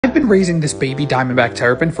I've been raising this baby Diamondback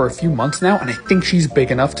Terrapin for a few months now, and I think she's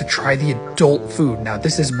big enough to try the adult food. Now,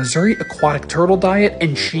 this is Missouri Aquatic Turtle Diet,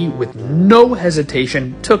 and she, with no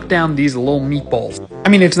hesitation, took down these little meatballs. I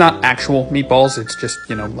mean, it's not actual meatballs, it's just,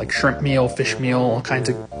 you know, like shrimp meal, fish meal, all kinds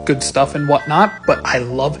of good stuff and whatnot, but I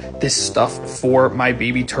love this stuff for my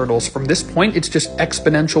baby turtles. From this point, it's just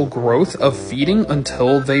exponential growth of feeding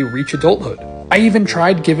until they reach adulthood. I even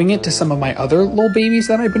tried giving it to some of my other little babies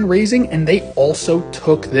that I've been raising, and they also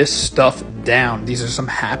took this stuff down. These are some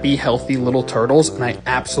happy, healthy little turtles, and I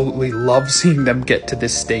absolutely love seeing them get to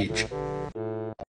this stage.